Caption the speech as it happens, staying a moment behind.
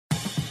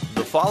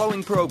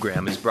following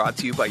program is brought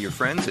to you by your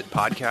friends at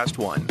Podcast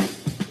One.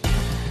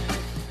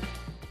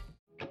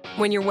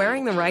 When you're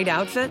wearing the right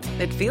outfit,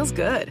 it feels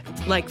good.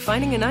 Like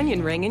finding an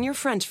onion ring in your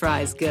French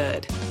fries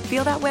good.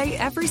 Feel that way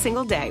every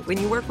single day when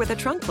you work with a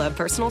Trunk Club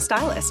personal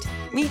stylist.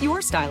 Meet your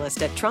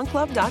stylist at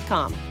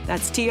trunkclub.com.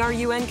 That's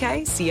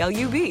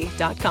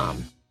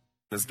TRUNKCLUB.com.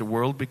 As the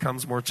world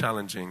becomes more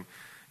challenging,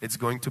 it's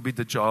going to be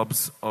the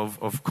jobs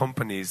of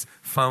companies,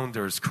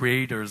 founders,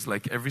 creators,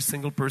 like every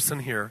single person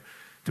here,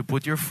 to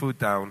put your foot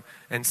down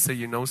and say,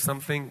 you know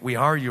something, we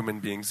are human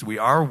beings, we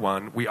are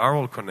one, we are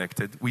all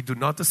connected. We do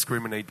not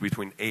discriminate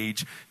between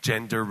age,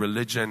 gender,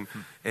 religion,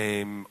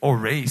 or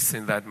race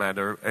in that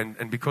matter.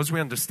 And because we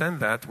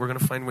understand that, we're going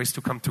to find ways to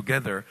come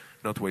together,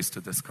 not ways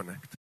to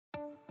disconnect.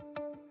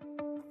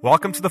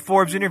 Welcome to the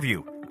Forbes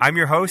Interview. I'm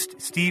your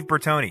host, Steve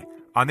Bertoni.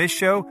 On this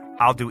show,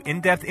 I'll do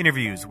in-depth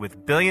interviews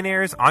with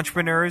billionaires,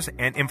 entrepreneurs,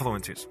 and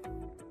influencers.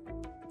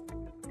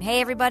 Hey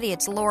everybody,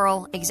 it's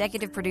Laurel,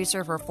 executive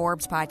producer for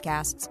Forbes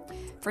Podcasts.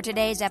 For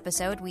today's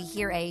episode, we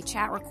hear a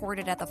chat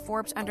recorded at the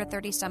Forbes Under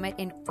 30 Summit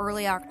in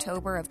early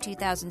October of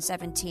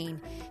 2017.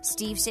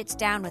 Steve sits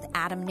down with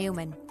Adam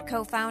Neumann,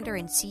 co-founder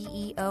and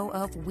CEO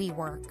of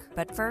WeWork.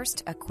 But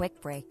first, a quick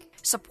break.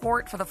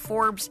 Support for the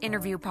Forbes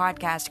Interview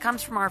podcast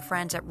comes from our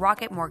friends at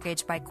Rocket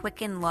Mortgage by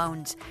Quicken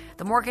Loans,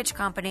 the mortgage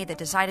company that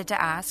decided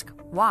to ask,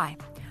 why?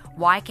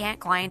 Why can't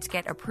clients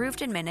get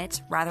approved in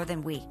minutes rather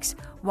than weeks?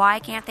 Why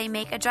can't they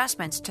make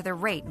adjustments to their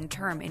rate and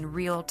term in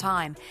real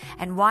time?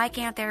 And why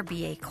can't there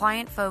be a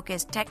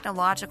client-focused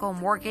technological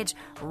mortgage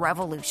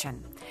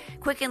revolution?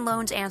 Quicken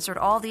Loans answered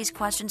all these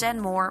questions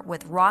and more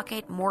with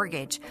Rocket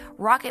Mortgage.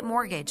 Rocket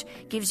Mortgage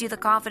gives you the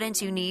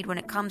confidence you need when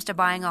it comes to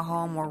buying a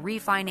home or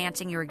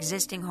refinancing your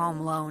existing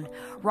home loan.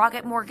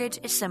 Rocket Mortgage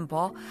is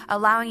simple,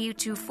 allowing you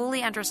to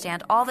fully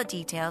understand all the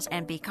details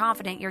and be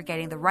confident you're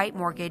getting the right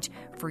mortgage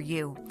for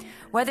you.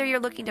 Whether you're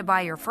looking to buy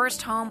your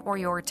first home or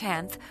your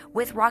 10th,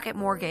 with Rocket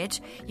Mortgage,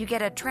 you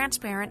get a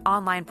transparent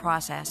online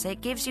process that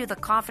gives you the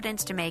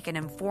confidence to make an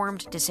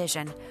informed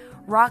decision.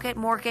 Rocket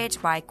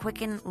Mortgage by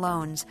Quicken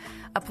Loans.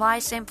 Apply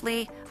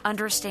simply,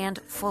 understand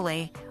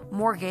fully,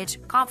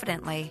 mortgage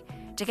confidently.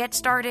 To get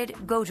started,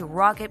 go to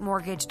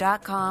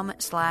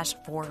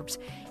rocketmortgage.com/Forbes.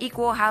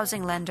 Equal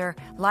housing lender,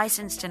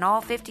 licensed in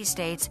all 50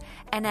 states,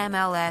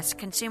 NMLS,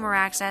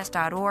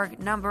 consumeraccess.org,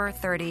 number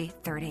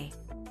 3030.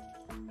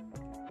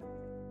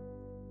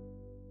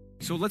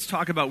 So let's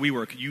talk about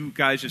WeWork. You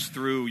guys just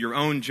threw your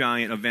own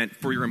giant event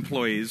for your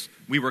employees,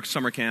 WeWork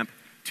Summer Camp,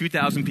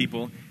 2,000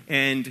 people.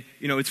 And,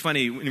 you know, it's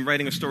funny, in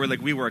writing a story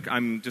like WeWork,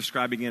 I'm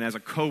describing it as a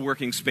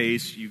co-working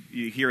space.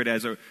 You hear it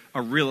as a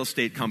real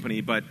estate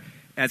company. But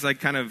as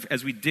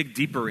we dig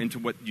deeper into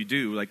what you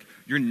do, like,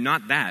 you're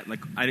not that.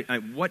 Like,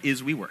 what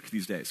is WeWork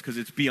these days? Because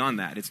it's beyond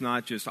that. It's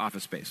not just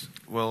office space.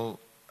 Well,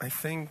 I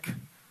think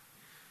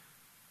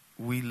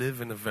we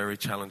live in a very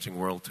challenging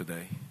world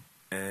today.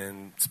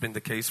 And it's been the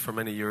case for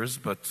many years,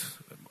 but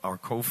our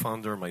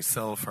co-founder,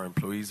 myself, our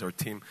employees, our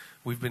team,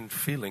 we've been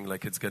feeling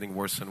like it's getting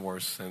worse and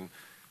worse. And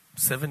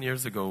 7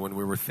 years ago, when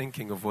we were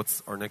thinking of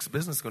what's our next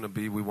business going to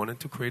be, we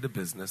wanted to create a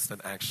business that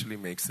actually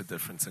makes a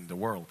difference in the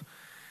world.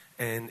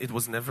 And it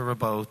was never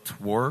about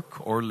work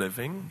or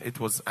living. It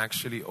was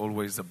actually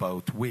always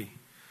about we.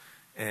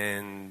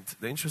 And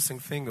the interesting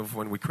thing of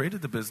when we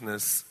created the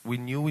business, we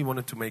knew we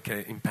wanted to make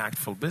an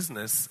impactful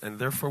business, and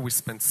therefore we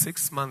spent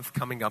 6 months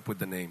coming up with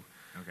the name.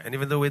 Okay. And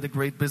even though we had a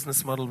great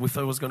business model, we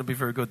thought it was going to be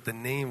very good. The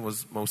name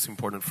was most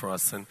important for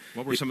us. And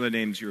what were some of the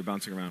names you were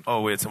bouncing around?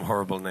 Oh, we had some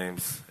horrible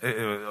names.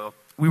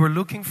 We were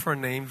looking for a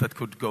name that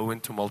could go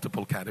into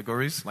multiple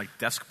categories. Like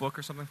Desk Book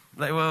or something?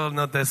 Well,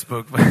 not Desk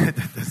Book, but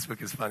Desk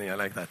Book is funny. I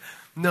like that.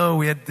 No,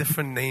 we had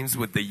different names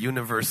with the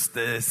universe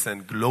this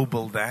and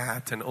global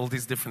that and all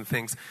these different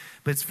things.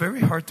 But it's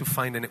very hard to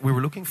find. And we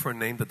were looking for a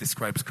name that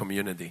describes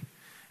community.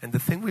 And the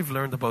thing we've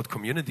learned about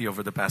community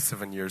over the past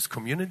 7 years,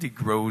 community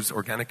grows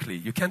organically.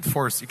 You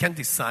can't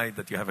decide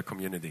that you have a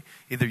community.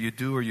 Either you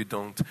do or you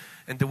don't.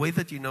 And the way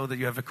that you know that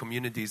you have a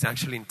community is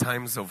actually in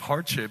times of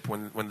hardship,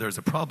 when there's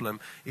a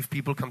problem, if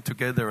people come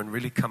together and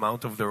really come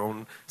out of their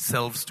own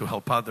selves to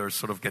help others,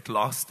 sort of get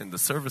lost in the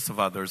service of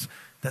others,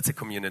 that's a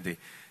community.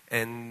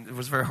 And it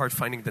was very hard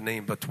finding the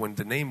name, but when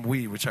the name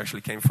We, which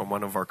actually came from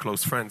one of our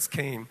close friends,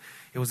 came,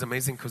 it was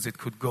amazing because it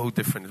could go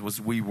different. It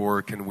was We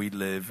Work and We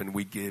Live and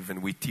We Give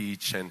and We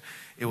Teach, and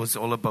it was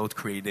all about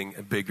creating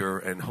a bigger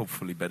and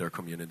hopefully better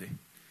community.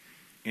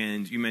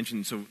 And you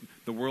mentioned, so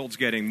the world's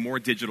getting more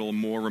digital,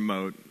 more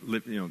remote,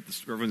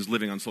 everyone's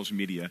living on social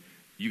media.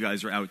 You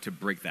guys are out to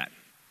break that.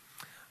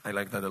 I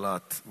like that a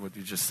lot, what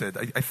you just said.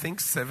 I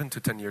think 7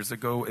 to 10 years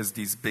ago, as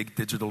these big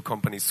digital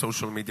companies,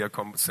 social media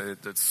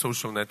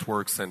social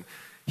networks and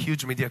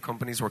huge media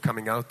companies were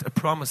coming out, a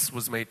promise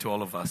was made to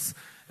all of us.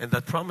 And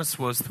that promise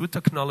was, through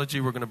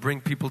technology, we're going to bring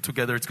people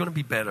together. It's going to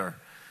be better.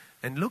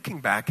 And looking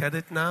back at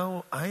it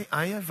now, I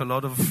have a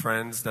lot of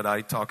friends that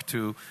I talk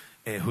to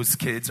whose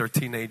kids are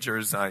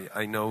teenagers.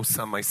 I know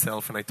some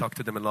myself, and I talk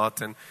to them a lot.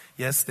 And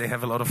yes, they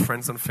have a lot of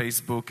friends on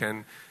Facebook,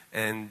 and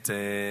and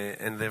they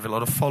have a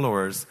lot of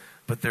followers,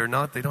 but they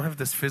don't have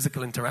this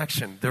physical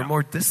interaction. They're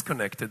more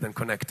disconnected than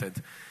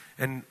connected.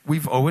 And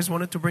we've always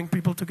wanted to bring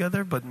people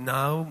together, but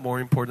now, more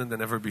important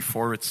than ever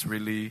before, it's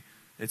really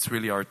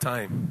our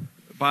time.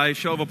 By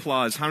show of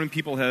applause, how many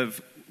people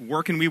have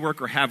worked in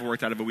WeWork or have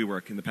worked out of a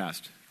WeWork in the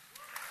past?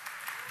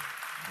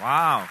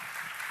 Wow.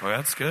 Well,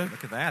 that's good.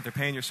 Look at that. They're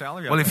paying your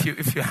salary. Well,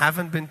 if you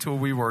haven't been to a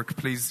WeWork,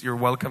 please, you're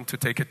welcome to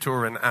take a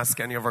tour and ask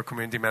any of our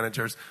community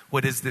managers,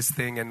 what is this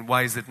thing and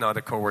why is it not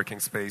a co-working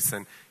space?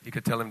 And you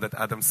could tell them that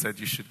Adam said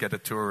you should get a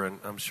tour, and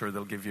I'm sure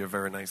they'll give you a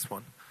very nice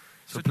one.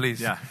 So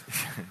please. Yeah.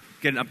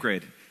 Get an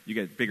upgrade. You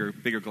get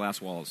bigger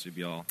glass walls. You'd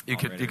be all You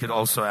could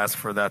also ask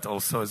for that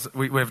also.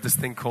 We have this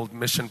thing called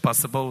Mission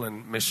Possible,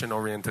 and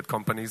mission-oriented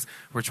companies.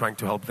 We're trying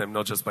to help them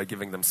not just by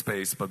giving them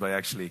space, but by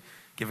actually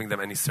giving them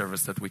any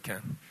service that we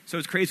can. So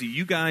it's crazy.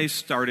 You guys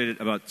started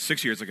about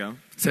 6 years ago.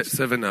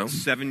 7 now.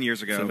 7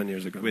 years ago. 7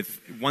 years ago. With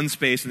one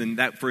space, and then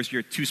that first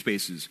year, 2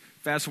 spaces.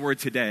 Fast forward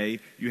today,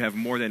 you have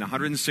more than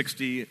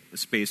 160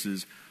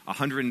 spaces,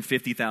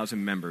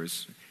 150,000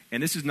 members.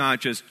 And this is not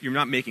just, you're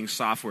not making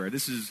software.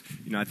 This is,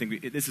 I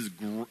think this is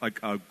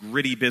a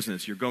gritty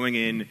business. You're going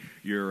in,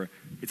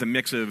 it's a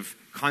mix of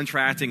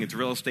contracting, it's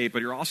real estate,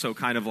 but you're also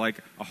kind of like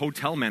a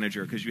hotel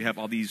manager because you have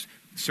all these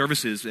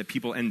services that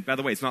people, and by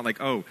the way, it's not like,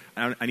 oh,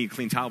 I need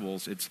clean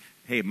towels. It's,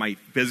 hey, my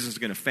business is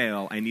going to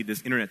fail. I need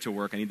this internet to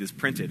work. I need this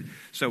printed.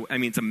 So,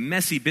 it's a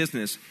messy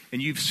business,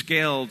 and you've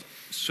scaled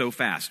so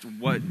fast.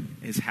 What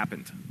has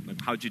happened?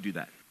 How'd you do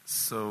that?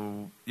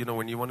 So,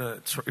 when you want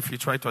to, if you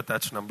try to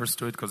attach numbers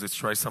to it, because it's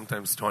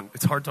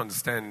hard to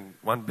understand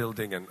one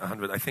building and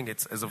 100, I think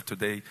it's, as of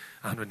today,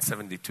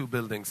 172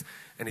 buildings,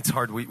 and it's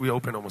hard. We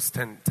open almost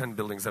 10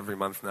 buildings every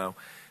month now.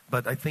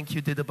 But I think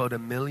you did about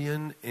 $1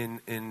 million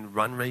in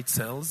run rate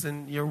sales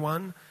in year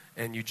one,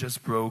 and you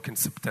just broke in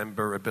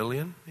September $1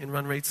 billion in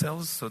run rate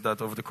sales. So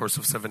that over the course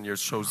of 7 years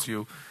shows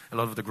you a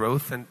lot of the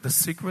growth. And the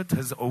secret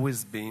has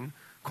always been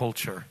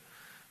culture.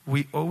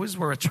 We always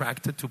were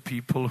attracted to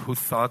people who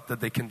thought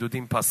that they can do the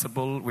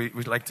impossible. We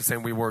like to say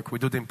in WeWork, we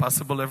do the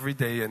impossible every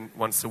day, and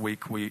once a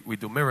week we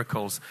do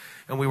miracles.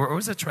 And we were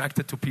always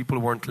attracted to people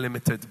who weren't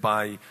limited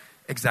by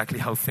exactly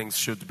how things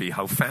should be,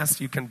 how fast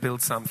you can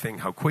build something,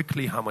 how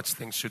quickly, how much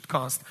things should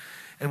cost.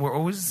 And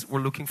we're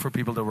looking for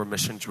people that were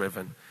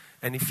mission-driven.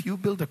 And if you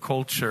build a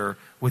culture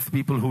with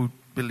people who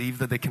believe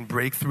that they can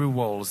break through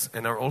walls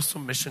and are also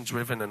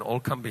mission-driven and all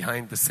come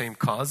behind the same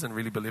cause and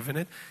really believe in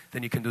it,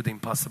 then you can do the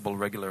impossible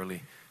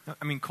regularly.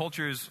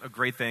 Culture is a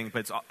great thing,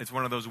 but it's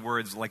one of those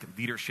words like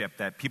leadership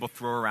that people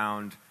throw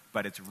around,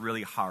 but it's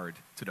really hard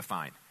to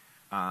define.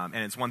 And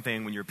it's one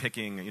thing when you're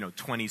picking,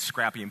 20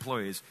 scrappy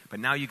employees, but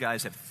now you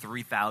guys have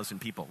 3,000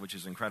 people, which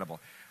is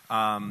incredible.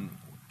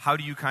 How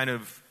do you kind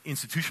of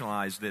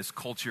institutionalize this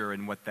culture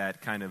and what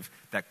that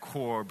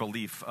core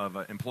belief of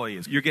an employee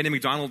is? You're getting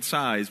McDonald's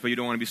size, but you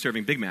don't want to be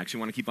serving Big Macs. You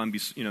want to keep on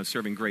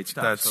serving great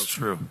stuff. That's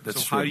true.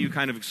 How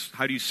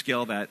do you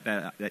scale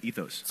that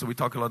ethos? So we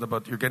talk a lot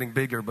about you're getting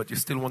bigger, but you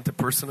still want a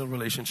personal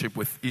relationship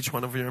with each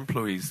one of your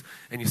employees,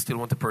 and you still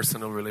want a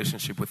personal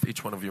relationship with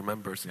each one of your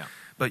members. Yeah.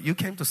 But you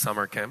came to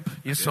summer camp.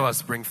 You saw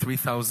us bring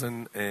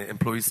 3,000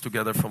 employees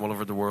together from all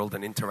over the world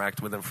and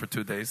interact with them for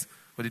 2 days.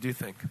 What did you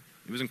think?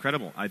 It was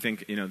incredible. I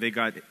think,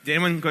 did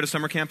anyone go to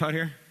summer camp out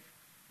here?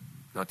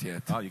 Not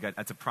yet. Oh,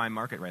 that's a prime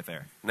market right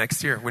there.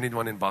 Next year, we need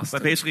one in Boston.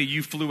 But basically,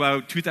 you flew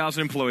out 2,000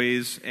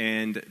 employees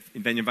and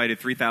then invited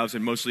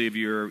 3,000, mostly of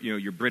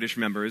your British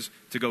members,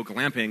 to go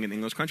glamping in the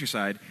English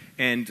countryside.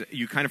 And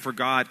you kind of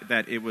forgot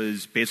that it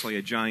was basically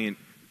a giant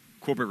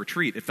corporate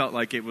retreat. It felt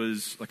like it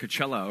was like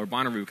Coachella or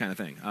Bonnaroo kind of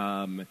thing.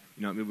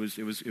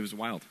 It was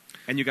wild.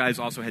 And you guys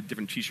also had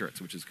different T-shirts,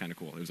 which is kind of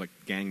cool. It was like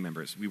gang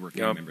members. We were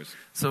gang members.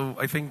 So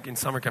I think in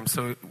summer camp,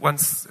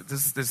 once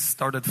this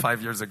started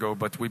 5 years ago,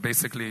 but we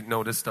basically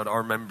noticed that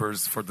our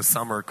members for the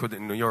summer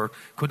in New York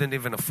couldn't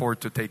even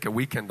afford to take a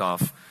weekend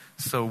off.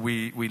 So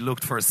we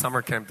looked for a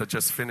summer camp that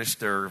just finished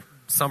their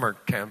summer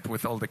camp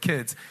with all the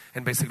kids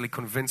and basically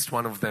convinced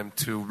one of them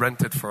to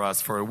rent it for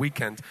us for a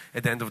weekend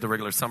at the end of the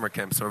regular summer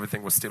camp. So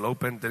everything was still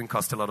open, didn't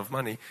cost a lot of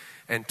money.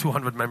 And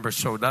 200 members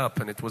showed up,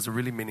 and it was a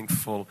really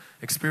meaningful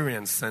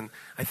experience. And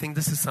I think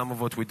this is some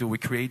of what we do. We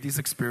create these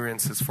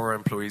experiences for our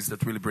employees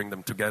that really bring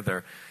them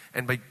together.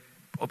 And by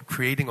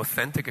creating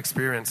authentic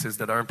experiences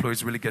that our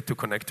employees really get to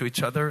connect to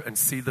each other and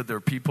see that there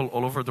are people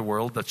all over the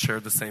world that share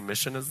the same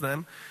mission as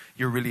them,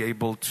 you're really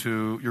able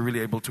to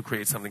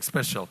create something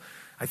special.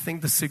 I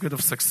think the secret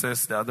of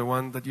success, the other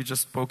one that you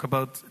just spoke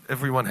about,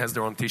 everyone has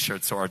their own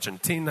T-shirts. So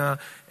Argentina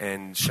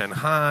and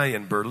Shanghai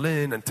and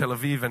Berlin and Tel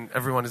Aviv, and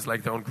everyone is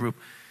like their own group.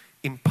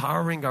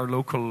 Empowering our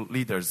local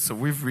leaders. So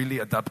we've really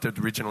adopted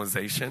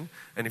regionalization.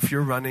 And if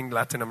you're running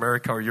Latin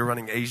America or you're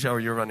running Asia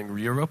or you're running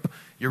Europe,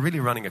 you're really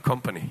running a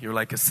company. You're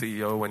like a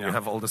CEO and you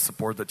have all the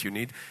support that you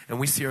need. And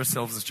we see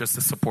ourselves as just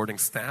a supporting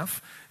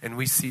staff. And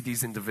we see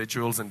these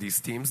individuals and these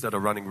teams that are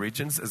running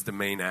regions as the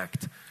main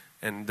act.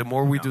 And the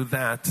more we do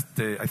that,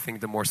 I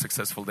think the more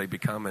successful they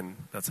become, and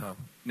that's how.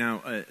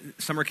 Now,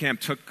 summer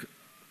camp took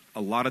a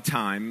lot of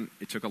time.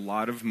 It took a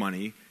lot of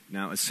money.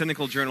 Now, a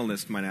cynical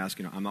journalist might ask,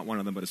 I'm not one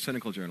of them, but a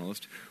cynical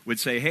journalist would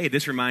say, hey,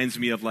 this reminds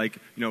me of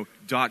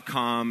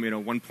 .com,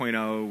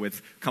 1.0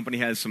 with company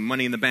has some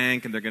money in the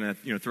bank and they're going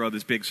to, throw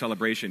this big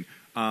celebration.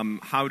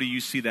 How do you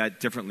see that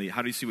differently?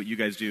 How do you see what you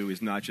guys do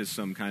is not just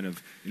some kind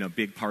of,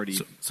 big party?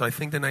 So I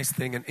think the nice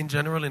thing, and in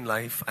general in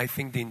life, I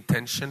think the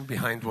intention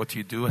behind what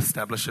you do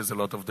establishes a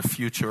lot of the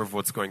future of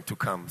what's going to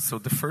come. So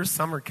the first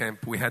summer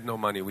camp, we had no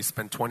money. We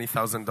spent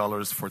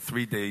 $20,000 for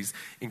 3 days,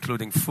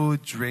 including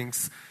food,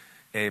 drinks,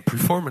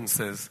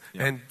 performances,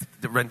 and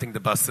renting the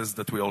buses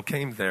that we all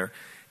came there.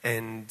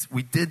 And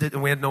we did it,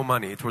 and we had no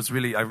money. It was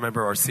really, I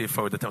remember our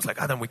CFO at the time was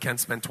like, Adam, we can't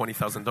spend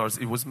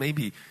 $20,000. It was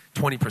maybe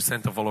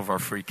 20% of all of our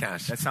free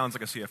cash. That sounds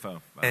like a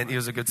CFO. And he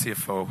was a good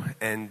CFO,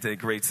 and a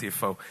great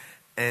CFO.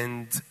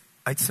 And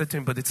I said to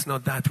him, but it's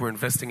not that. We're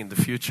investing in the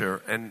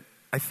future. And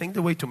I think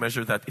the way to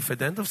measure that, if at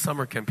the end of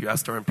summer camp you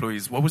asked our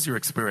employees, what was your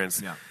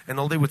experience? Yeah. And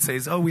all they would say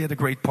is, we had a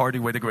great party,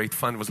 we had a great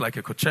fun, it was like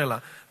a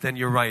Coachella, then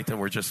you're right and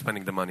we're just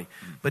spending the money.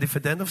 But if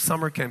at the end of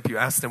summer camp you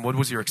ask them, what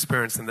was your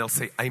experience? And they'll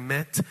say, I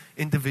met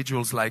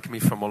individuals like me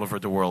from all over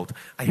the world.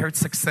 I heard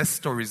success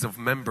stories of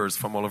members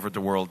from all over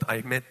the world.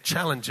 I met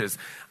challenges.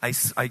 I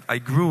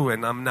grew,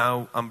 and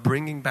I'm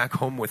bringing back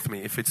home with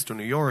me, if it's to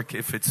New York,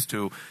 if it's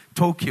to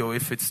Tokyo,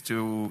 if it's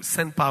to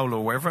Sao Paulo,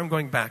 wherever I'm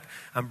going back,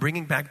 I'm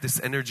bringing back this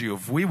energy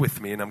of we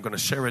with me, and I'm going to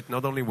share it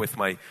not only with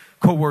my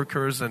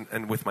coworkers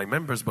and with my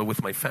members, but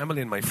with my family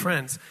and my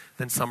friends.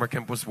 Then summer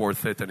camp was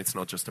worth it, and it's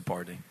not just a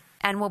party.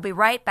 And we'll be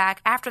right back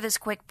after this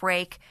quick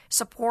break.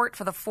 Support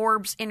for the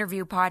Forbes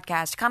Interview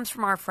podcast comes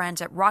from our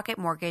friends at Rocket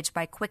Mortgage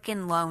by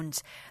Quicken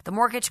Loans, the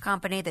mortgage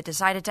company that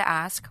decided to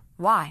ask,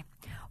 why?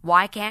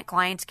 Why can't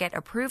clients get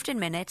approved in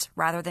minutes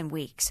rather than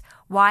weeks?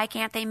 Why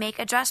can't they make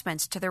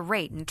adjustments to their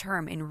rate and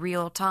term in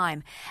real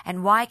time?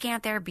 And why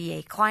can't there be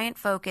a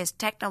client-focused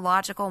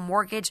technological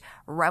mortgage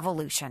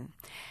revolution?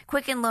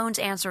 Quicken Loans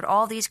answered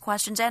all these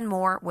questions and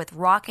more with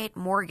Rocket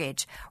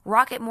Mortgage.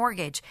 Rocket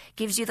Mortgage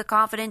gives you the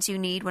confidence you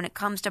need when it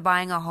comes to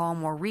buying a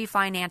home or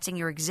refinancing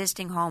your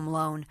existing home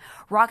loan.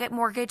 Rocket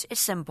Mortgage is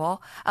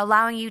simple,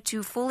 allowing you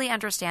to fully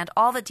understand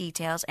all the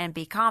details and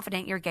be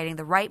confident you're getting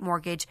the right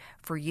mortgage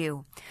for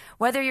you.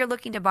 Whether you're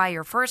looking to buy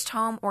your first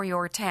home or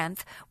your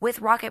 10th, with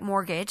Rocket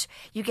Mortgage,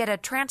 you get a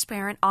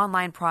transparent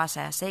online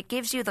process that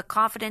gives you the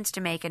confidence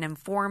to make an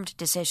informed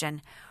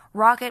decision.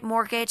 Rocket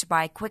Mortgage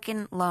by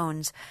Quicken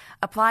Loans.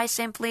 Apply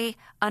simply,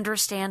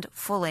 understand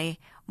fully,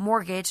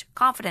 mortgage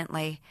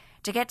confidently.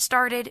 To get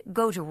started,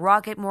 go to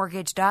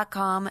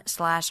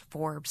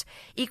rocketmortgage.com/Forbes.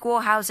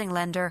 Equal housing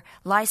lender,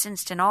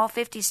 licensed in all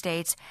 50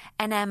 states,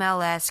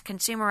 NMLS,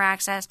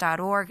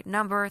 consumeraccess.org,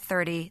 number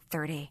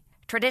 3030.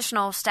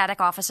 Traditional static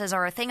offices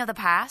are a thing of the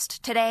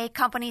past. Today,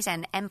 companies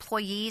and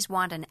employees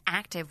want an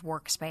active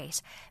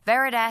workspace.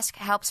 Veridesk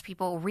helps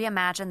people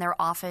reimagine their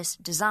office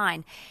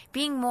design.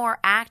 Being more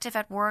active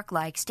at work,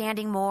 like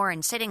standing more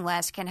and sitting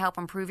less, can help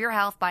improve your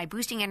health by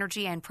boosting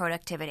energy and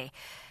productivity.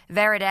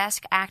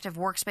 Veridesk active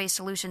workspace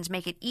solutions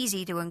make it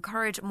easy to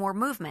encourage more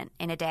movement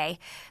in a day.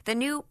 The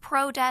new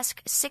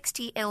ProDesk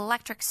 60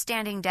 electric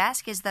standing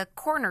desk is the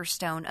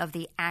cornerstone of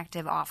the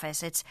active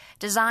office. It's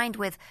designed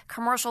with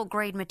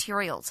commercial-grade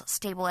materials,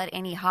 stable at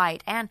any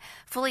height, and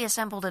fully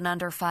assembled in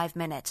under 5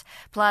 minutes.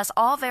 Plus,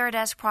 all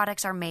Veridesk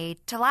products are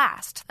made to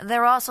last.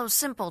 They're also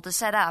simple to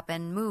set up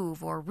and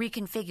move or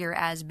reconfigure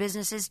as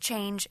businesses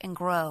change and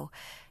grow.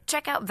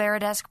 Check out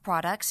Veridesk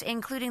products,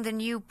 including the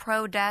new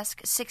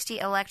ProDesk 60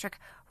 electric,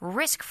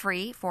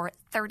 risk-free for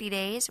 30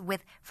 days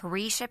with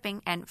free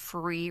shipping and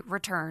free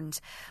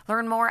returns.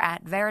 Learn more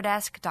at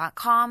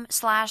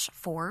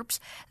veridesk.com/Forbes.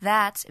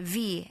 That's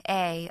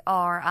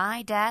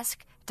VARI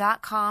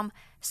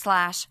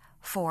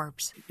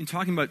desk.com/Forbes. In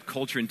talking about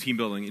culture and team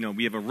building,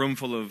 we have a room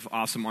full of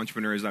awesome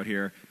entrepreneurs out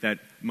here that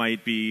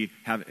might be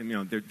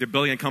they're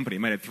building a company. It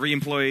might have 3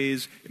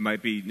 employees. It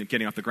might be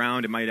getting off the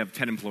ground. It might have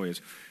 10 employees,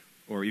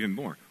 or even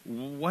more.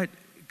 What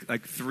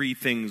 3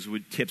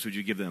 tips would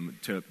you give them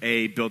to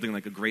building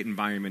a great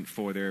environment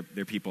for their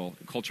people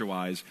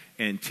culture-wise,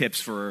 and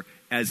tips for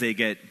as they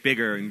get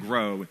bigger and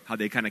grow, how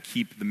they kind of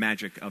keep the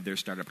magic of their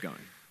startup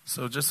going?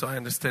 So just so I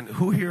understand,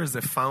 who here is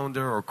a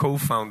founder or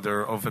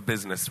co-founder of a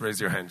business? Raise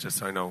your hand just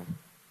so I know.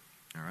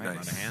 All right, nice. A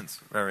lot of hands.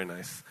 Very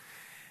nice.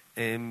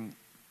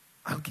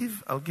 I'll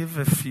give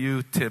a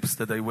few tips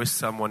that I wish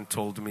someone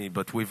told me,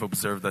 but we've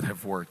observed that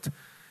have worked.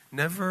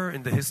 Never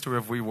in the history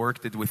of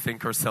WeWork did we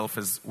think ourselves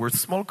as, we're a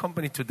small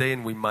company today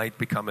and we might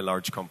become a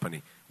large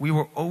company. We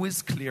were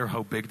always clear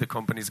how big the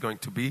company is going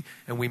to be,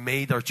 and we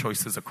made our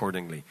choices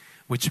accordingly,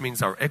 which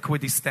means our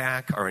equity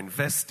stack, our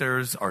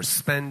investors, our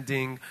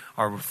spending,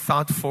 our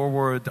thought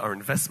forward, our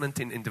investment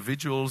in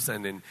individuals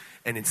and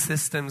in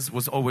systems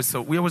was always,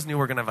 so we always knew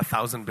we were going to have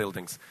 1,000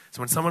 buildings. So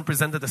when someone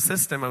presented a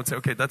system, I would say,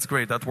 okay, that's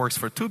great, that works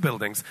for 2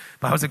 buildings,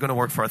 but how's it going to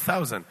work for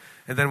 1,000?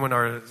 And then when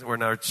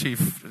our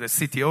chief, the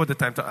CTO at the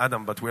time, told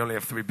Adam, but we we only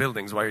have 3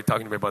 buildings. Why are you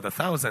talking to me about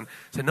 1,000? I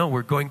said, no,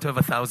 we're going to have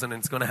 1,000, and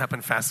it's going to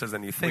happen faster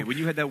than you think. Wait, when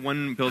you had that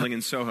one building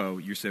in Soho,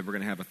 you said we're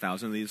going to have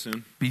 1,000 of these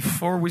soon?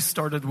 Before we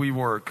started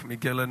WeWork,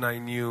 Miguel and I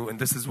knew, and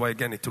this is why,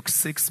 again, it took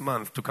 6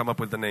 months to come up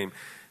with the name,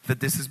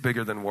 that this is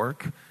bigger than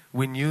work.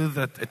 We knew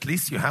that at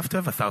least you have to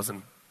have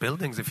 1,000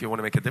 buildings if you want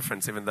to make a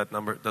difference. Even that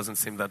number doesn't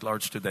seem that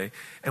large today.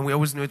 And we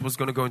always knew it was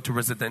going to go into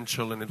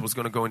residential, and it was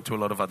going to go into a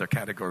lot of other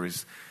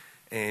categories.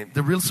 And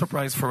the real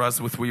surprise for us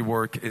with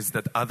WeWork is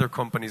that other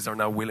companies are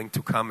now willing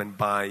to come and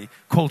buy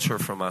culture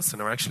from us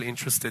and are actually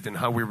interested in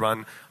how we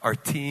run our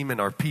team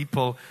and our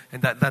people.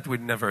 And that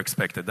we'd never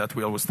expected. That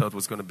we always thought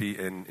was going to be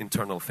an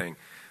internal thing.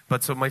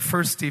 But so my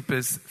first tip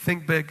is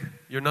think big.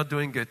 You're not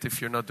doing it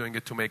if you're not doing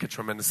it to make a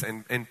tremendous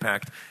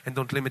impact, and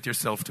don't limit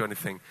yourself to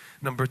anything.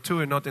 Number 2,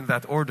 and not in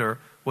that order,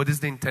 what is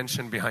the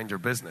intention behind your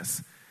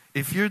business?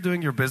 If you're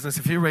doing your business,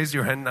 if you raise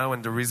your hand now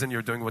and the reason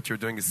you're doing what you're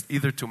doing is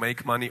either to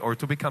make money or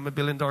to become a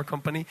billion-dollar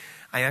company,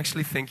 I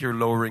actually think you're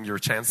lowering your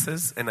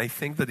chances. And I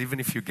think that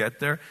even if you get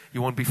there,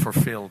 you won't be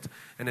fulfilled.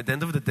 And at the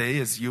end of the day,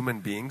 as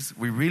human beings,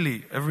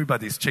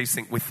 everybody's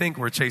chasing, we think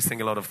we're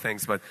chasing a lot of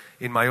things, but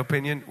in my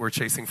opinion, we're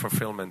chasing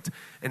fulfillment.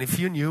 And if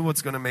you knew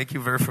what's going to make you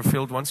very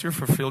fulfilled, once you're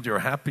fulfilled, you're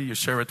happy, you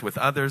share it with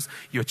others,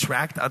 you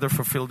attract other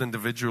fulfilled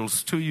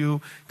individuals to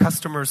you,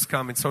 customers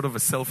come, it's sort of a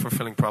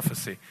self-fulfilling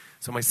prophecy.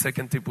 So my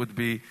second tip would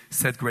be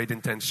set great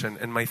intention.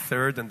 And my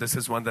third, and this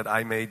is one that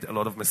I made a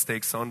lot of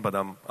mistakes on, but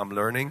I'm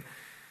learning.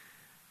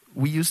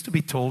 We used to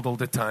be told all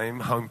the time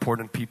how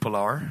important people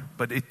are,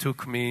 but it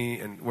took me,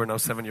 and we're now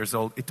 7 years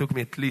old, it took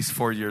me at least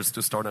 4 years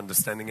to start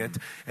understanding it.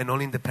 And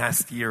only in the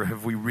past year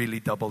have we really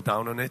doubled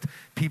down on it.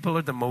 People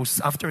are the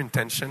most, after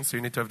intention, so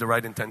you need to have the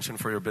right intention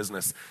for your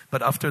business.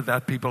 But after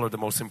that, people are the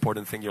most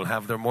important thing you'll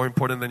have. They're more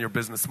important than your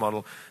business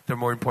model. They're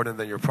more important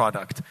than your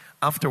product.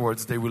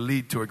 Afterwards, they will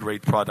lead to a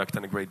great product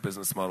and a great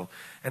business model.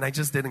 And I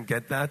just didn't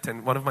get that.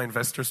 And one of my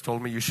investors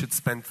told me you should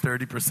spend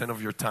 30%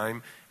 of your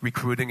time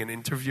recruiting and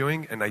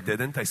interviewing, and I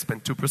didn't. I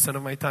spent 2%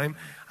 of my time.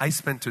 I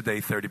spend today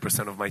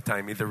 30% of my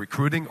time either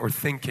recruiting or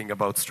thinking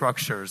about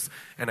structures.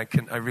 And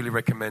I really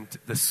recommend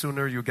the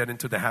sooner you get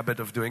into the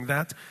habit of doing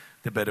that,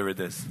 the better it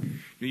is.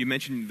 You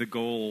mentioned the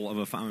goal of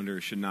a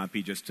founder should not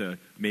be just to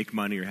make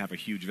money or have a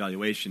huge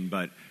valuation,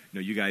 but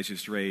you guys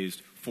just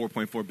raised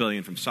 $4.4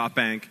 billion from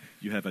SoftBank.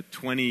 You have a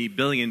 $20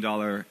 billion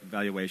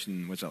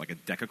valuation. What's that, like a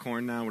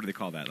decacorn now? What do they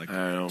call that? Like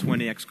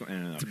 20x? I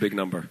don't know. It's a big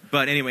number.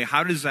 But anyway,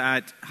 how do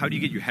you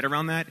get your head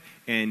around that?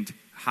 And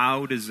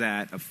how does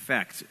that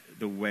affect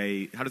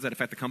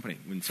the company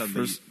when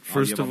suddenly you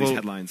have all these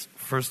headlines?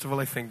 First of all,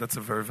 I think that's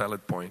a very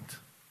valid point,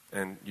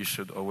 and you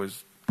should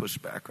always push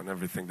back on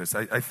everything.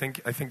 I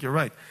think you're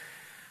right.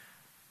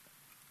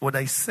 What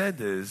I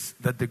said is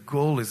that the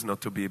goal is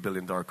not to be a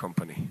billion-dollar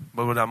company.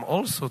 But what I'm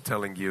also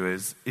telling you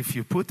is if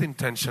you put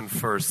intention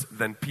first,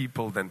 then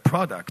people, then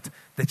product,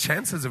 the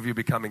chances of you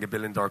becoming a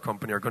billion-dollar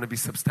company are going to be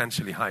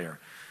substantially higher.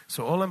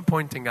 So all I'm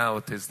pointing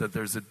out is that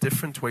there's a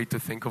different way to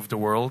think of the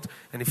world.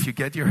 And if you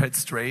get your head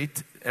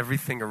straight,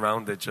 everything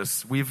around it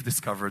we've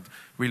discovered,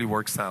 really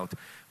works out.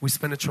 We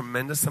spend a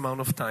tremendous amount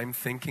of time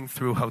thinking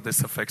through how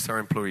this affects our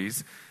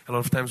employees. A lot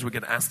of times we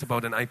get asked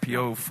about an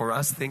IPO. For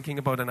us, thinking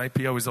about an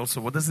IPO is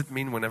also what does it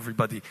mean when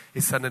everybody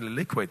is suddenly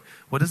liquid?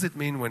 What does it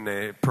mean when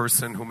a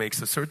person who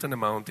makes a certain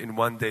amount in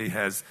one day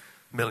has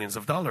millions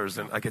of dollars?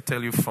 And I can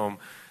tell you from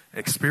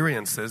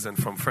experiences and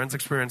from friends'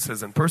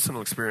 experiences and personal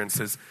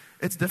experiences,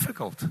 it's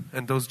difficult.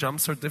 And those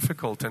jumps are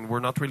difficult, and we're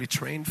not really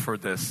trained for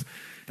this.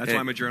 That's why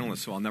I'm a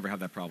journalist, so I'll never have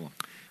that problem.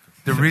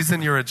 The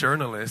reason you're a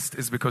journalist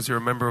is because you're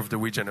a member of the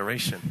We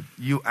generation.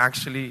 You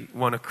actually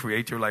want to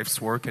create your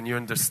life's work, and you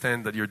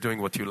understand that you're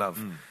doing what you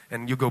love.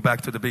 And you go back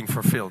to the being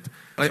fulfilled.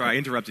 Sorry, I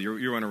interrupted.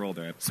 You're on a roll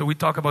there. So we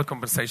talk about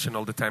compensation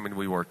all the time in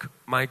WeWork.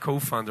 My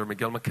co-founder,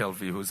 Miguel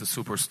McKelvey, who is a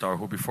superstar,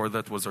 who before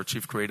that was our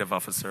chief creative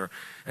officer,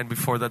 and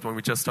before that, when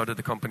we just started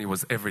the company,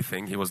 was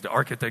everything. He was the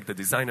architect, the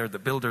designer, the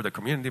builder, the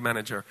community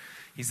manager.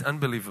 He's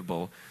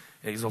unbelievable.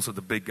 He's also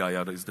the big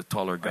guy he's the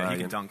taller guy. Right,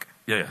 he can dunk.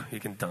 Yeah, he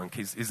can dunk.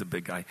 He's a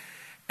big guy.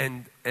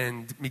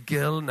 And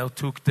Miguel now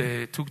took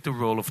the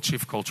role of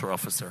chief culture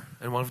officer.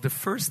 And one of the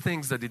first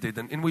things that he did,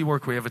 and in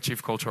WeWork we have a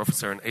chief culture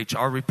officer, and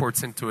HR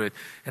reports into it,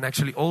 and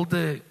actually all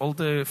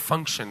the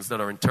functions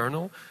that are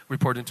internal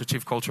report into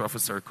chief culture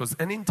officer, because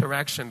any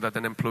interaction that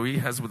an employee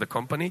has with a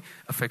company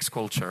affects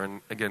culture,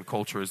 and again,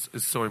 culture is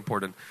so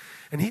important.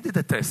 And he did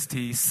a test.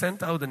 He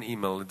sent out an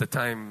email. At the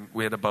time,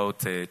 we had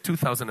about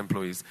 2,000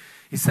 employees.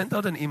 He sent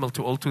out an email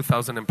to all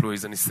 2,000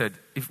 employees, and he said,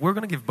 if we're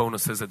going to give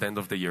bonuses at the end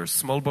of the year,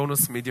 small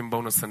bonus, medium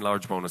bonus, and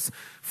large bonus,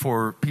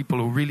 for people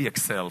who really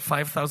excel,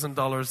 $5,000,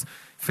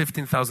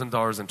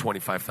 $15,000, and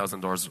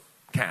 $25,000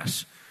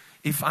 cash.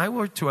 If I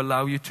were to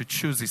allow you to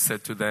choose, he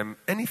said to them,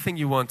 anything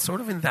you want,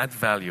 sort of in that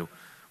value,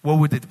 what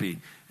would it be?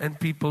 And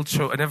people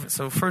so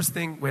first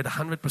thing, we had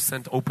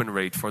 100% open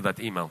rate for that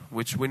email,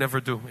 which we never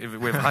do.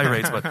 We have high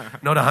rates,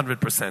 but not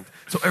 100%.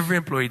 So every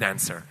employee would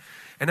answer.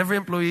 And every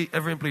employee,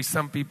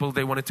 some people,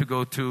 they wanted to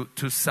go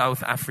to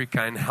South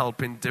Africa and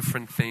help in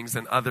different things,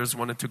 and others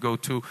wanted to go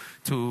to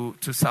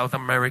South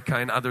America,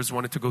 and others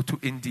wanted to go to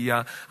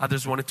India,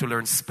 others wanted to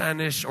learn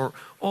Spanish, or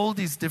all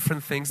these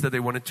different things that they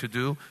wanted to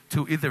do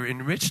to either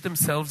enrich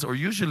themselves or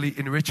usually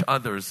enrich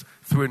others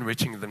through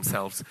enriching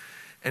themselves.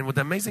 And what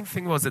the amazing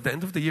thing was, at the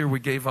end of the year, we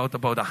gave out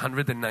about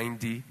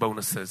 190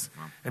 bonuses.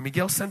 Wow. And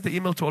Miguel sent the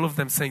email to all of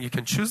them saying, you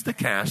can choose the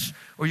cash,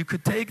 or you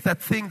could take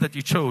that thing that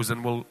you chose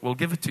and we'll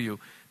give it to you.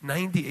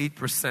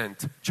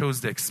 98% chose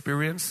the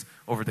experience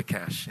over the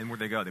cash. And where'd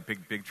they go? The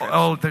big trips?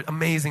 Oh, the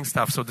amazing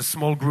stuff. So the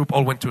small group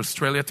all went to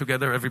Australia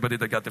together. Everybody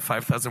that got the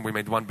 5,000, we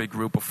made one big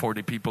group of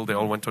 40 people. They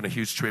all went on a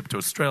huge trip to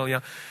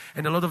Australia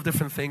and a lot of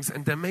different things.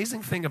 And the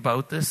amazing thing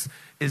about this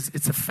is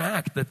it's a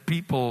fact that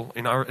people,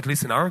 at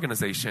least in our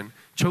organization,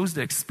 chose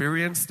the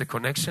experience, the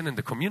connection, and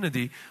the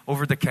community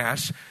over the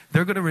cash.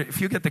 They're going to,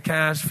 if you get the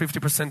cash,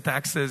 50%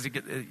 taxes,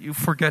 you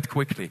forget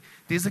quickly.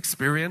 These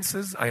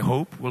experiences, I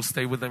hope, will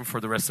stay with them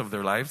for the rest of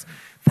their lives.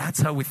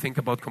 That's how we think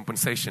about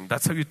compensation.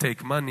 That's how you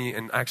take money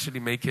and actually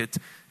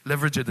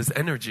leverage it as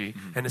energy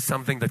and as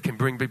something that can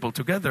bring people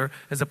together,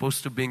 as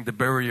opposed to being the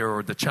barrier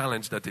or the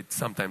challenge that it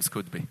sometimes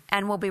could be.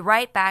 And we'll be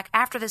right back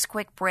after this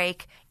quick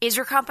break. Is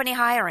your company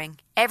hiring?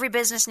 Every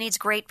business needs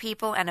great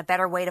people and a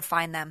better way to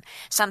find them.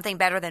 Something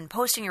better than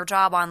posting your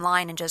job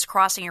online and just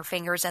crossing your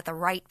fingers that the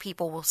right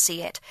people will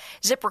see it.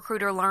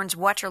 ZipRecruiter learns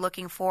what you're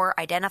looking for,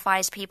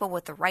 identifies people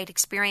with the right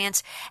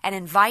experience, and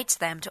invites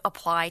them to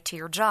apply to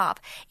your job.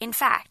 In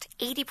fact,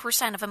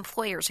 80% of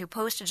employers who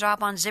post a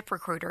job on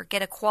ZipRecruiter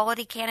get a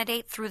quality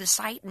candidate through the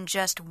site in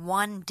just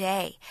one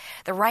day.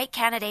 The right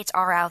candidates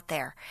are out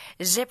there.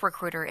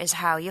 ZipRecruiter is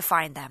how you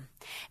find them.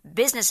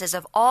 Businesses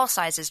of all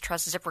sizes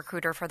trust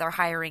ZipRecruiter for their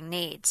hiring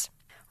needs.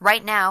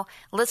 Right now,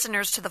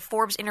 listeners to the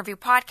Forbes Interview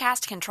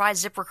Podcast can try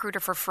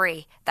ZipRecruiter for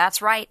free.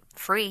 That's right,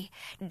 free.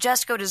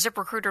 Just go to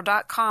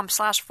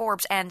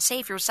ZipRecruiter.com/Forbes and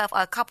save yourself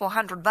a couple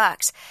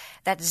 $100.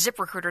 That's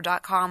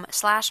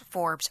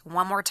ZipRecruiter.com/Forbes.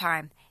 One more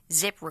time,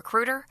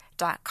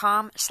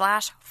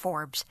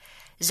 ZipRecruiter.com/Forbes.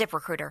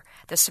 ZipRecruiter,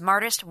 the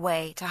smartest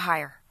way to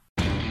hire.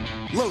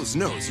 Lowe's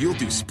knows you'll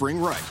do spring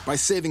right by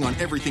saving on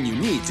everything you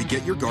need to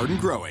get your garden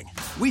growing.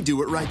 We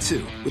do it right,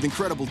 too, with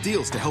incredible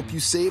deals to help you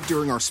save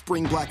during our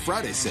Spring Black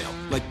Friday sale,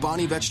 like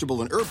Bonnie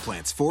vegetable and herb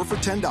plants, 4 for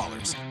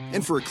 $10.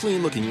 And for a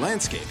clean-looking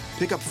landscape,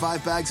 pick up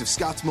 5 bags of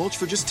Scott's mulch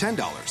for just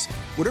 $10.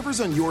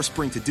 Whatever's on your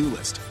spring to-do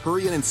list,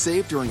 hurry in and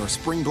save during our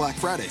Spring Black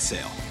Friday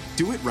sale.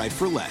 Do it right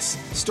for less.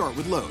 Start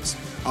with Lowe's.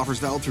 Offers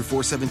valid through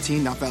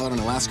 4/17, not valid on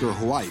Alaska or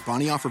Hawaii.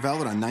 Bonnie offer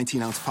valid on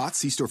 19-ounce pots.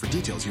 See store for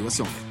details,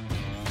 U.S. only.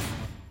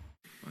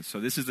 So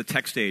this is the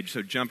tech stage,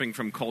 so jumping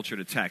from culture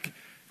to tech.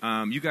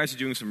 You guys are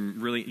doing some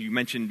really, you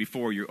mentioned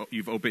before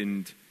you've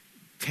opened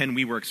 10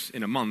 WeWorks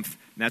in a month,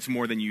 and that's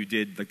more than you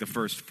did like the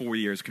first 4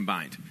 years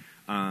combined.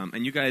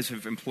 And you guys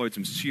have employed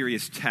some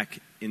serious tech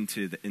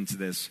into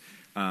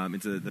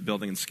the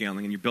building and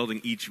scaling, and you're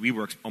building each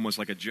WeWorks almost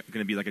like going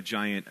to be like a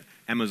giant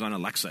Amazon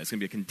Alexa. It's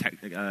going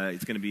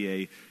to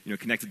be a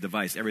connected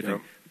device, everything. Yeah.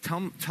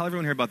 Tell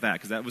everyone here about that,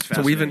 because that was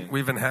fascinating. So we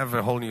even have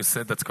a whole new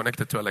set that's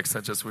connected to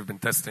Alexa. We've been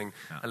testing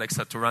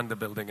Alexa to run the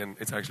building, and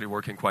it's actually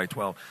working quite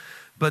well.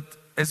 But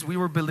as we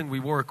were building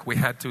WeWork, we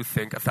had to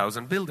think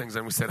 1,000 buildings,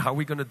 and we said, how are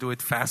we going to do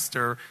it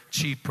faster,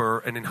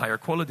 cheaper, and in higher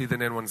quality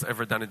than anyone's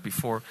ever done it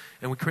before?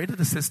 And we created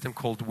a system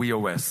called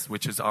WeOS,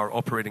 which is our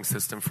operating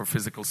system for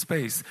physical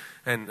space,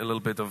 and a little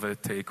bit of a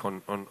take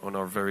on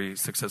our very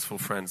successful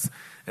friends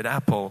at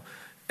Apple.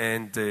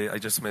 And I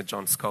just met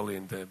John Scully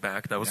in the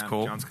back. That was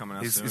cool. John's coming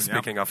out He's soon.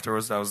 speaking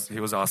afterwards.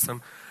 He was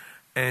awesome.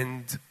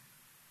 And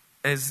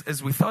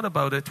as we thought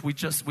about it, we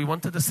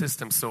wanted a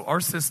system. So our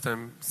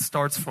system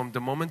starts from the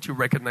moment you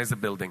recognize a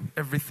building.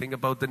 Everything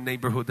about the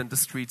neighborhood and the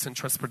streets and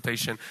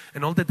transportation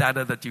and all the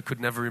data that you could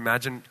never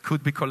imagine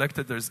could be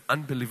collected. There's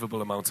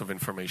unbelievable amounts of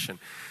information.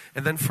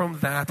 And then from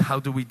that, how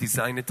do we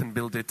design it and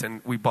build it?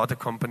 And we bought a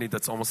company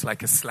that's almost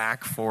like a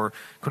Slack for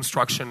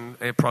construction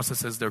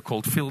processes. They're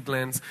called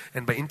Fieldlands.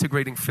 And by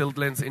integrating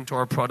Fieldlands into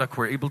our product,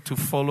 we're able to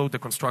follow the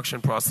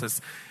construction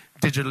process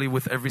digitally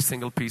with every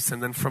single piece.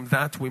 And then from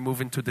that, we move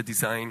into the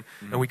design.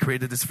 And we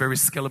created this very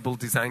scalable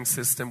design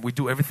system. We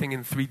do everything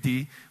in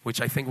 3D,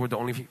 which I think we're the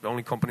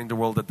only company in the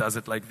world that does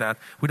it like that.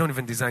 We don't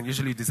even design.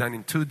 Usually you design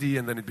in 2D,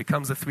 and then it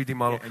becomes a 3D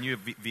model. Yeah, and you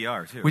have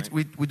VR, too, right?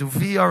 We do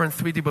VR and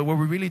 3D, but what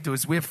we really do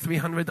is we have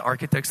 300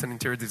 architects and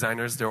interior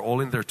designers. They're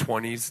all in their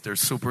 20s. They're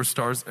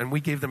superstars. And we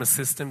gave them a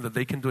system that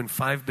they can do in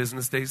 5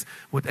 business days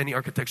what any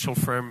architectural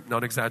firm,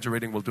 not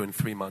exaggerating, will do in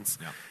 3 months.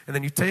 Yeah. And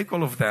then you take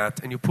all of that,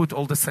 and you put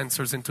all the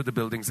sensors into the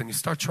buildings, and you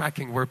start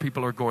tracking where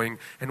people are going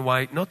and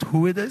why, not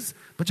who it is,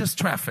 but just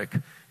traffic.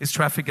 Is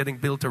traffic getting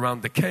built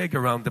around the keg,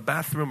 around the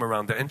bathroom,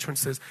 around the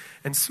entrances?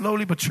 And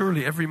slowly but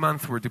surely, every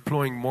month we're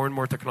deploying more and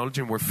more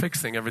technology and we're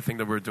fixing everything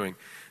that we're doing.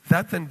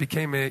 That then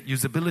became a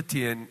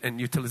usability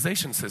and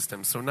utilization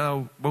system. So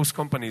now most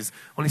companies,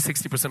 only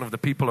 60% of the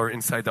people are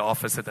inside the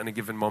office at any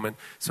given moment.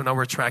 So now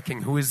we're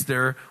tracking who is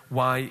there,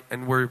 why,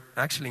 and we're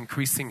actually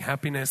increasing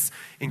happiness,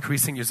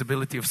 increasing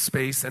usability of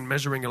space, and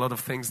measuring a lot of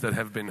things that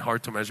have been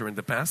hard to measure in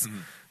the past.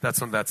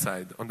 That's on that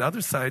side. On the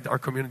other side, our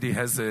community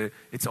has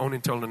its own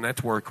internal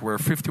network where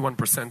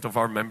 51% of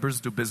our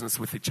members do business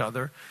with each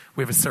other.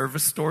 We have a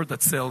service store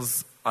that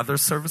sells other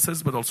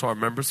services, but also our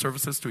member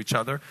services to each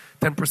other.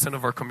 10%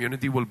 of our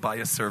community will buy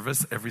a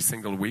service every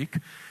single week.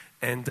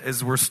 And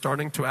as we're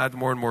starting to add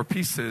more and more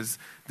pieces,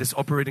 this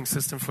operating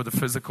system for the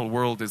physical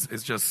world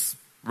is just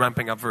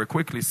ramping up very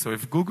quickly. So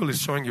if Google is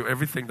showing you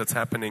everything that's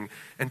happening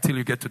until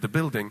you get to the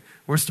building,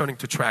 we're starting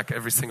to track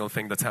every single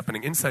thing that's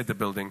happening inside the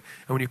building.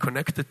 And when you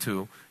connect the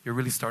two, you're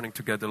really starting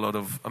to get a lot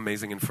of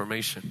amazing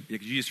information. Yeah,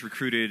 'cause you just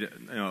recruited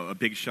a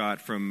big shot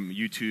from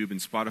YouTube and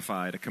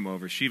Spotify to come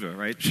over, Shiva,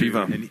 right?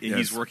 Shiva, and yes.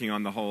 He's working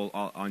on the whole,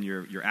 on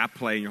your app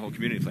play and your whole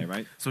community play,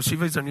 right? So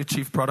Shiva is our new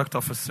chief product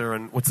officer,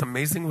 and what's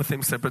amazing with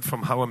him, separate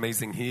from how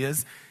amazing he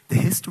is, the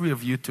history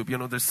of YouTube.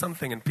 There's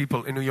something, and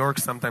people in New York,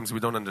 sometimes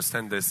we don't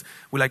understand this.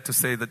 We like to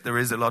say that there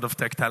is a lot of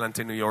tech talent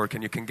in New York,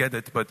 and you can get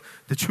it, but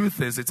the truth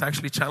is it's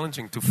actually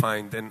challenging to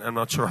find, and I'm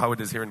not sure how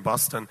it is here in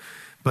Boston,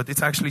 but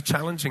it's actually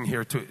challenging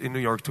here in New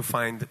York to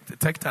find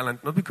tech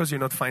talent, not because you're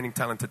not finding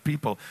talented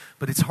people,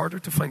 but it's harder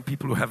to find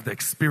people who have the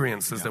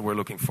experiences that we're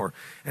looking for.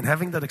 And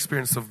having that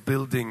experience of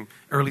building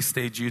early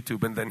stage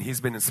YouTube, and then he's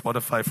been in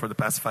Spotify for the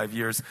past 5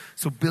 years,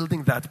 so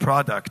building that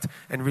product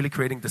and really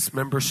creating this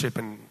membership,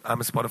 and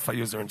I'm a Spotify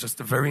user, and just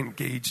a very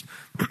engaged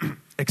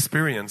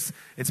experience,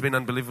 it's been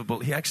unbelievable.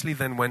 He actually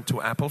then went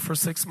to Apple for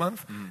 6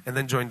 months and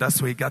then joined us,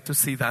 so he got to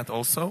see that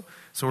also.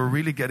 So we're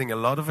really getting a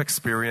lot of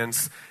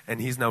experience,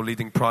 and he's now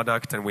leading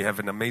product, and we have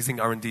an amazing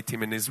R&D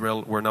team in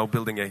Israel. We're now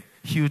building a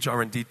huge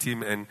R&D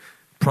team and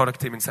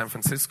product team in San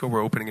Francisco.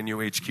 We're opening a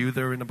new HQ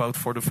there in about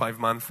 4 to 5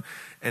 months.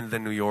 And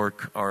then New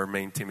York, our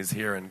main team is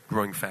here and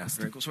growing fast.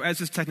 Very cool. So as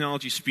this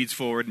technology speeds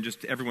forward and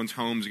just everyone's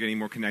homes are getting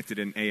more connected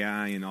and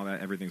AI and all that,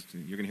 you're going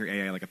to hear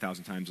AI like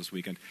 1,000 times this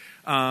weekend.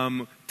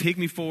 Take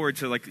me forward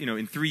to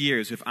in 3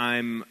 years, if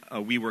I'm a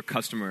WeWork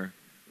customer,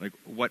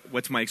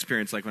 what's my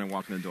experience like when I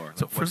walk in the door?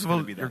 So first of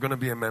all, you're going to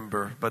be a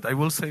member. But I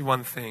will say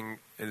one thing,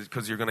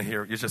 because you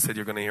just said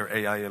you're going to hear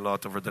AI a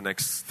lot over the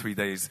next 3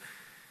 days.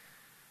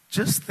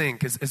 Just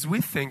think, as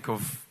we think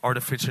of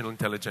artificial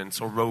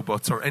intelligence or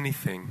robots or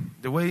anything,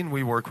 the way in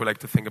WeWork we like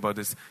to think about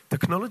is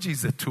technology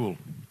is a tool.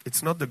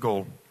 It's not the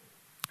goal.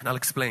 And I'll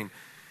explain.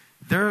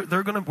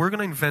 We're going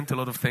to invent a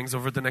lot of things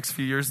over the next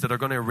few years that are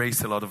going to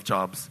erase a lot of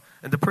jobs.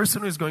 And the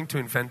person who is going to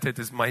invent it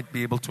might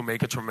be able to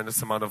make a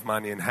tremendous amount of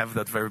money and have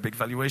that very big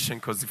valuation,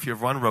 because if you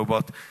have one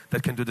robot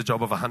that can do the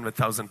job of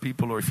 100,000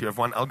 people, or if you have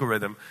one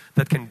algorithm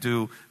that can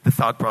do the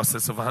thought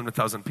process of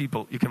 100,000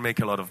 people, you can make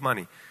a lot of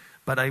money.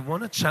 But I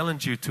want to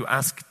challenge you to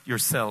ask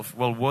yourself,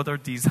 well, what are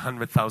these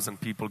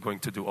 100,000 people going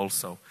to do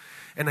also?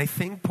 And I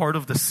think part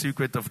of the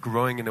secret of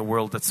growing in a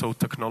world that's so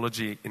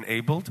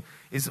technology-enabled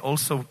is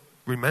also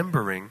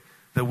remembering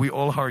that we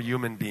all are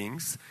human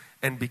beings.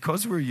 And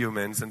because we're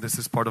humans, and this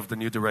is part of the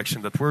new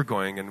direction that we're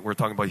going, and we're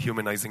talking about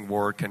humanizing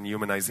work and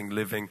humanizing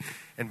living,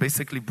 and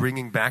basically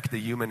bringing back the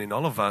human in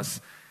all of us,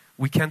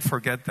 we can't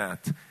forget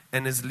that.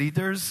 And as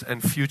leaders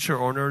and future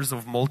owners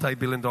of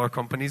multi-billion-dollar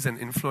companies and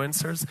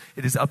influencers,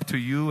 it is up to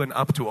you and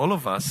up to all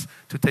of us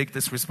to take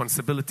this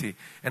responsibility.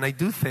 And I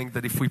do think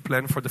that if we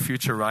plan for the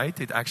future right,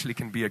 it actually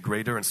can be a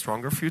greater and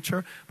stronger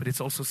future, but it's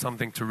also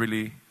something to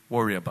really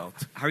worry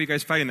about. How are you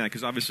guys fighting that?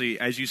 Because obviously,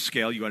 as you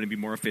scale, you want to be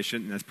more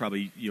efficient, and that's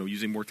probably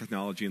using more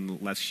technology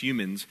and less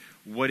humans.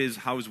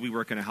 How is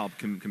WeWork going to help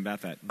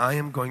combat that? I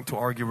am going to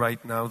argue right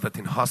now that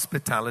in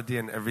hospitality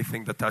and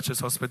everything that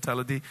touches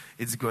hospitality,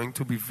 it's going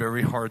to be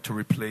very hard to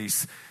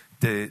replace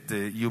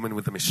the human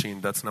with the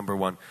machine. That's number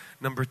one.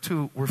 Number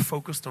two, we're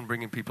focused on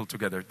bringing people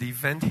together. The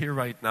event here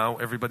right now,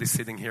 everybody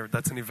sitting here,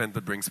 that's an event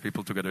that brings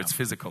people together. It's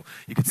physical.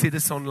 You can see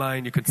this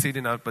online, you can see it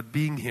in out, but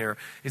being here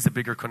is a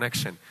bigger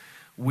connection.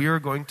 We are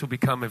going to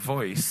become a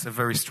voice, a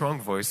very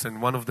strong voice,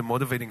 and one of the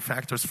motivating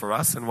factors for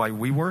us and why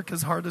we work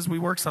as hard as we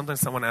work.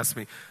 Sometimes someone asks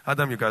me,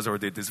 Adam, you guys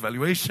already did this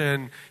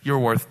valuation, you're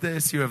worth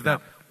this, you have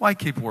that. Why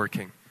keep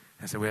working?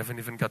 I said, we haven't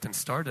even gotten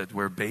started.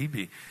 We're a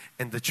baby.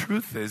 And the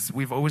truth is,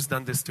 we've always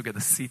done this to get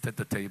a seat at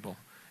the table.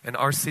 And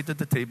our seat at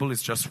the table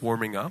is just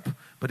warming up,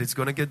 but it's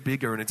going to get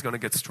bigger and it's going to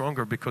get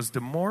stronger, because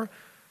the more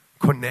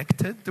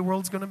connected the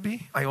world's going to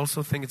be, I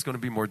also think it's going to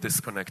be more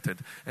disconnected.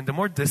 And the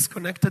more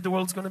disconnected the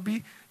world's going to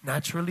be,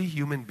 naturally,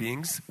 human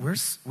beings, we're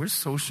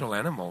social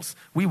animals.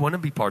 We want to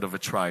be part of a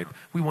tribe.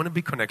 We want to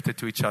be connected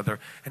to each other.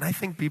 And I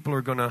think people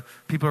are going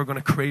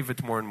to crave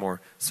it more and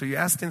more. So you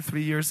asked in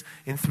 3 years.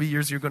 In 3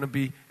 years, you're going to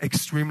be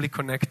extremely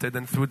connected.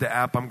 And through the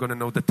app, I'm going to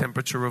know the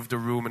temperature of the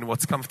room and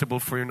what's comfortable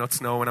for you, not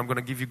snow. And I'm going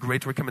to give you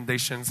great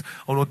recommendations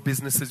on what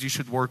businesses you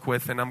should work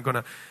with. And I'm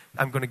going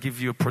to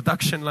give you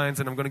production lines.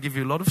 And I'm going to give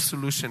you a lot of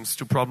solutions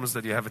solutions to problems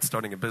that you have at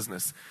starting a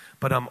business.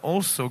 But I'm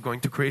also going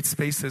to create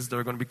spaces that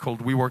are going to be called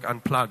WeWork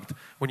Unplugged,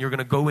 when you're going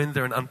to go in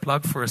there and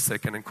unplug for a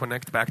second and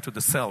connect back to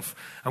the self.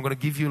 I'm going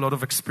to give you a lot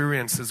of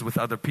experiences with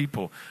other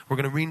people. We're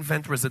going to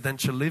reinvent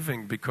residential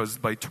living, because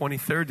by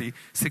 2030,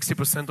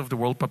 60% of the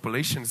world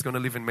population is going to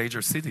live in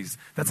major cities.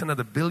 That's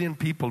another 1 billion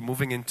people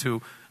moving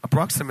into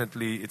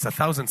approximately, it's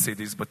 1,000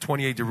 cities, but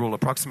 2080 rule,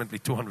 approximately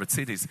 200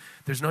 cities.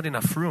 There's not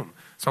enough room.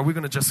 So are we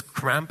going to just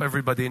cramp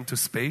everybody into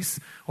space?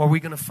 Or are we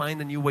going to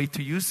find a new way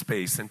to use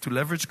space and to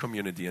leverage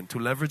community and to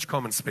leverage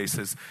common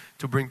spaces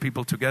to bring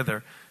people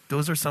together?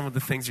 Those are some of the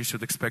things you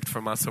should expect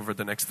from us over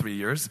the next 3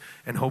 years.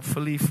 And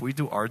hopefully, if we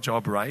do our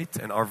job right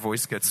and our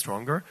voice gets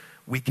stronger,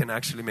 we can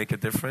actually make a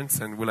difference.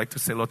 And we like to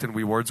say a lot in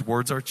WeWorks,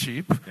 words are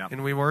cheap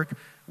in WeWork.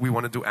 We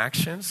want to do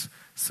actions.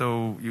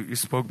 So you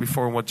spoke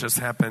before what just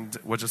happened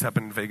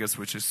in Vegas,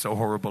 which is so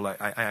horrible. I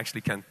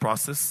actually can't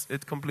process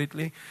it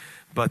completely.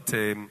 But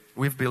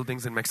we have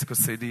buildings in Mexico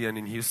City and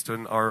in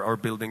Houston. Our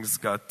buildings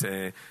got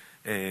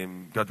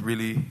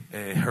really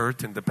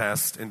hurt in the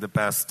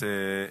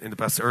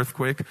past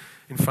earthquake.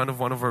 In front of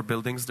one of our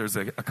buildings, there's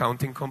an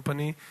accounting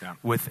company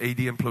with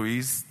 80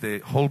 employees. The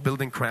whole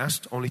building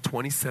crashed. Only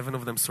 27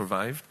 of them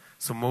survived.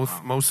 So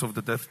most of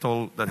the death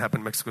toll that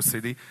happened in Mexico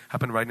City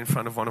happened right in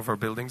front of one of our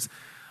buildings.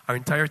 Our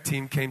entire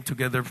team came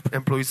together.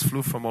 Employees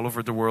flew from all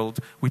over the world.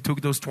 We took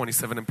those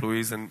 27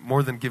 employees and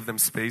more than give them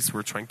space,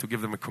 we're trying to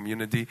give them a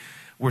community.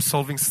 We're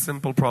solving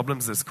simple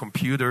problems as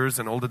computers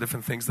and all the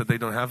different things that they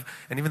don't have.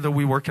 And even though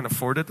WeWork can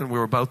afford it and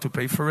we're about to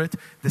pay for it,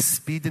 the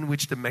speed in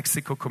which the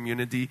Mexico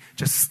community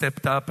just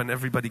stepped up and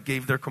everybody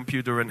gave their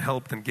computer and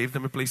helped and gave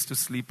them a place to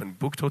sleep and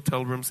booked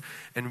hotel rooms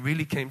and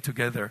really came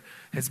together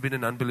has been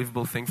an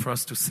unbelievable thing for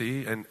us to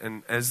see. And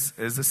as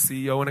a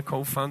CEO and a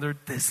co-founder,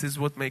 this is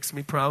what makes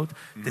me proud.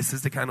 This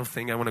is the kind of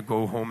thing I want to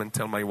go home and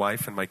tell my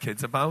wife and my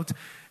kids about.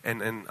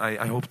 And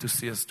I hope to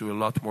see us do a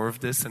lot more of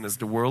this. And as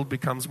the world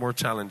becomes more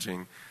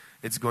challenging,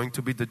 it's going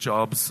to be the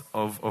jobs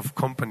of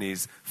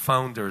companies,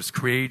 founders,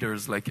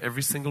 creators, like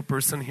every single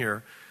person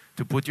here,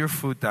 to put your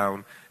foot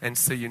down and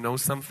say, you know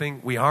something?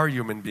 We are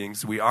human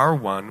beings. We are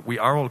one. We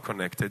are all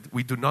connected.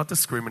 We do not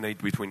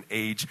discriminate between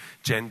age,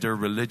 gender,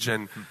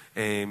 religion,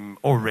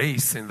 or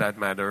race in that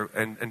matter.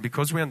 And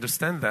because we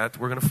understand that,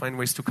 we're going to find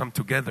ways to come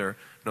together,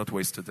 not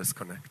ways to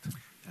disconnect.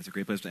 That's a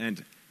great place to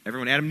end.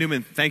 Everyone, Adam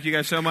Neumann, thank you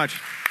guys so much.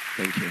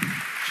 Thank you.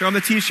 Show him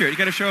the T-shirt. You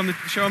got to show him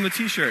the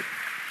T-shirt.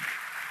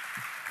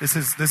 This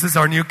is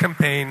our new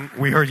campaign,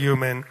 We Are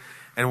Human,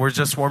 and we're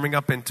just warming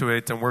up into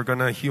it, and we're going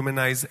to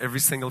humanize every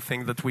single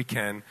thing that we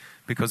can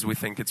because we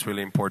think it's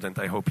really important.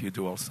 I hope you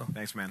do also.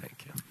 Thanks, man.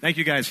 Thank you. Thank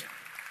you, guys.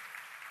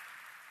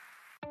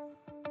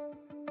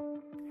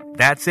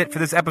 That's it for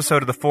this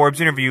episode of the Forbes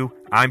Interview.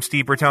 I'm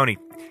Steve Bertoni.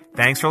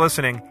 Thanks for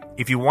listening.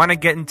 If you want to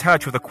get in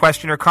touch with a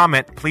question or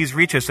comment, please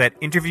reach us at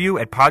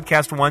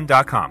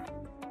interview@podcastone.com.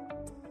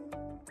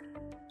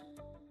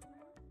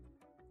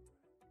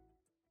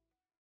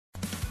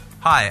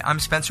 Hi, I'm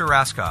Spencer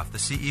Raskoff, the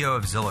CEO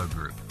of Zillow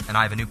Group, and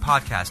I have a new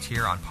podcast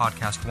here on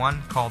Podcast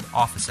One called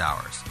Office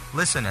Hours.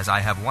 Listen as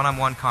I have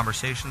one-on-one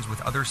conversations with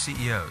other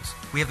CEOs.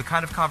 We have the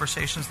kind of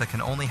conversations that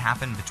can only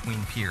happen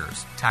between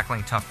peers,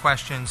 tackling tough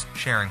questions,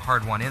 sharing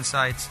hard-won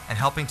insights, and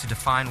helping to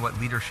define what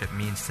leadership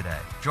means today.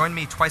 Join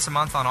me twice a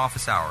month on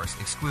Office Hours,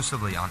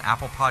 exclusively on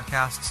Apple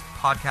Podcasts,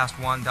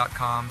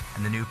 PodcastOne.com,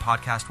 and the new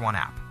Podcast One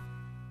app.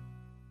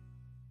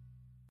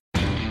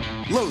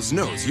 Lowe's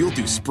knows you'll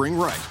do spring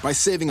right by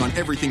saving on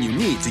everything you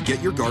need to get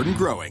your garden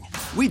growing.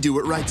 We do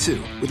it right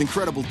too, with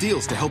incredible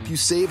deals to help you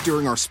save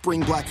during our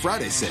Spring Black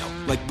Friday sale,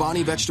 like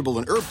Bonnie vegetable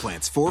and herb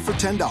plants, 4 for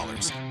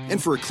 $10.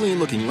 And for a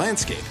clean-looking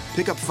landscape,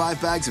 pick up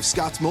 5 bags of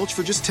Scott's mulch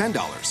for just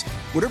 $10.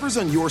 Whatever's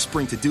on your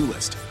spring to-do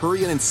list,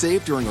 hurry in and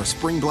save during our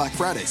Spring Black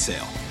Friday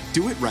sale.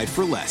 Do it right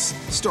for less.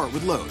 Start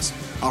with Lowe's.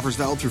 Offers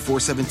valid through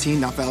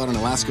 4/17, not valid on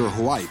Alaska or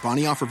Hawaii.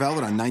 Bonnie offer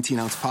valid on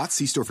 19-ounce pots.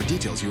 See store for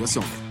details, U.S.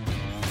 only.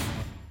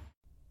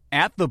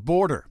 At the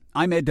border,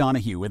 I'm Ed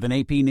Donahue with an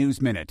AP News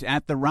Minute.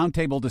 At the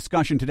roundtable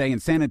discussion today in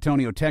San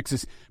Antonio,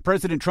 Texas,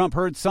 President Trump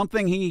heard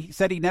something he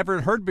said he never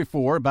heard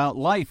before about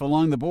life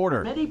along the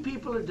border. Many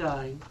people are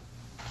dying,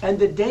 and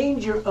the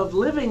danger of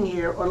living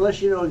here,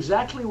 unless you know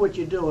exactly what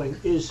you're doing,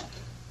 is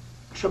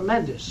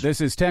tremendous.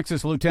 This is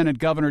Texas Lieutenant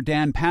Governor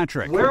Dan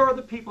Patrick. Where are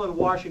the people in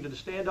Washington to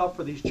stand up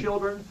for these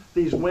children,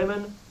 these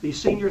women,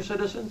 these senior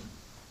citizens?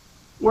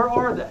 Where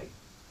are they?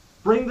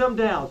 Bring them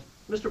down.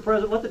 Mr.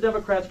 President, let the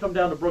Democrats come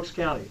down to Brooks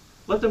County.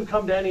 Let them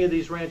come to any of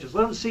these ranches.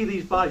 Let them see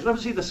these bodies. Let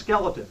them see the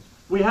skeletons.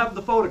 We have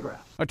the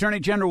photographs. Attorney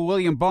General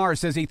William Barr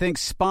says he thinks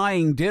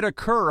spying did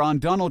occur on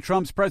Donald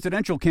Trump's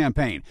presidential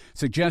campaign,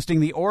 suggesting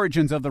the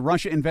origins of the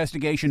Russia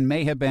investigation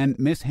may have been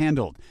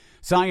mishandled.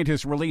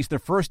 Scientists released the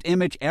first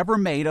image ever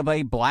made of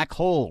a black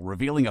hole,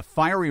 revealing a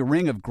fiery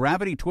ring of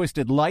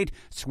gravity-twisted light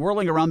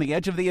swirling around the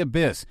edge of the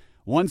abyss.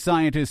 One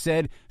scientist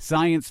said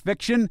science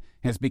fiction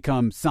has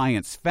become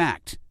science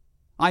fact.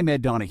 I'm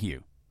Ed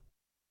Donahue.